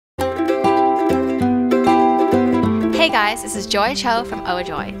Hey guys, this is Joy Cho from Oh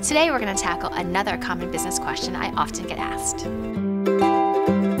Joy. Today we're going to tackle another common business question I often get asked.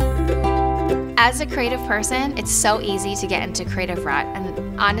 As a creative person, it's so easy to get into creative rut,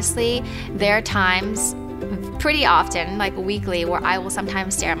 and honestly, there are times, pretty often, like weekly, where I will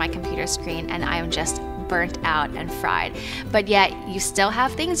sometimes stare at my computer screen and I am just burnt out and fried. But yet you still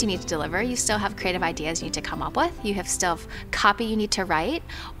have things you need to deliver. You still have creative ideas you need to come up with. You have still copy you need to write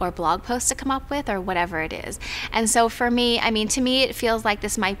or blog posts to come up with or whatever it is. And so for me, to me it feels like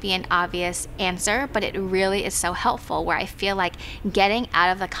this might be an obvious answer, but it really is so helpful, where I feel like getting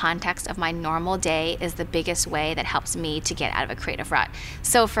out of the context of my normal day is the biggest way that helps me to get out of a creative rut.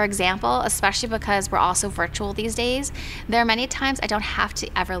 So for example, especially because we're also virtual these days, there are many times I don't have to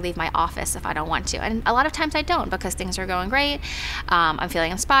ever leave my office if I don't want to. And a lot of times I don't, because things are going great. I'm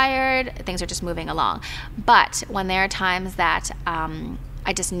feeling inspired. Things are just moving along. But when there are times that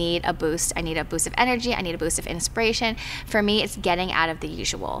I just need a boost. I need a boost of energy. I need a boost of inspiration. For me, it's getting out of the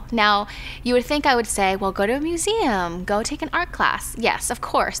usual. Now, you would think I would say, well, go to a museum, go take an art class. Yes, of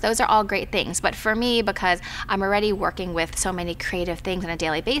course, those are all great things. But for me, because I'm already working with so many creative things on a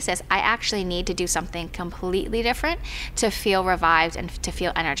daily basis, I actually need to do something completely different to feel revived and to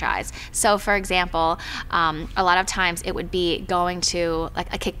feel energized. So for example, a lot of times it would be going to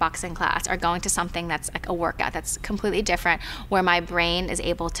like a kickboxing class or going to something that's like a workout that's completely different, where my brain is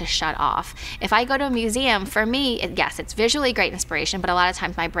able to shut off. If I go to a museum, for me, yes, it's visually great inspiration, but a lot of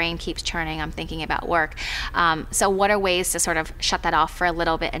times my brain keeps churning. I'm thinking about work. So what are ways to sort of shut that off for a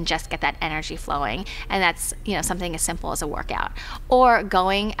little bit and just get that energy flowing? And that's, something as simple as a workout, or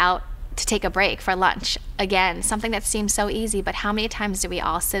going out to take a break for lunch. Again, something that seems so easy, but how many times do we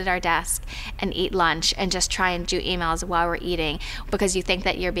all sit at our desk and eat lunch and just try and do emails while we're eating, because you think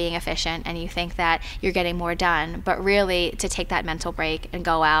that you're being efficient and you think that you're getting more done, but really to take that mental break and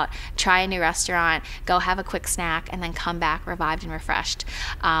go out, try a new restaurant, go have a quick snack, and then come back revived and refreshed.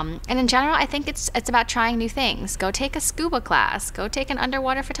 And in general, I think it's about trying new things. Go take a scuba class, go take an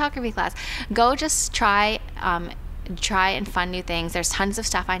underwater photography class, go just try and fun new things. There's tons of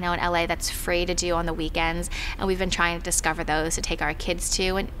stuff I know in LA that's free to do on the weekends, and we've been trying to discover those to take our kids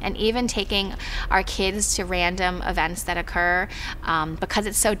to, and even taking our kids to random events that occur, because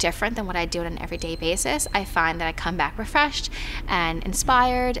it's so different than what I do on an everyday basis. I find that I come back refreshed and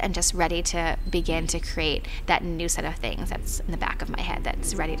inspired and just ready to begin to create that new set of things that's in the back of my head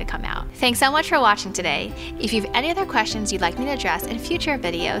that's ready to come out. Thanks so much for watching today. If you have any other questions you'd like me to address in future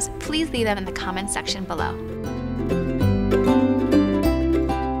videos, please leave them in the comments section below.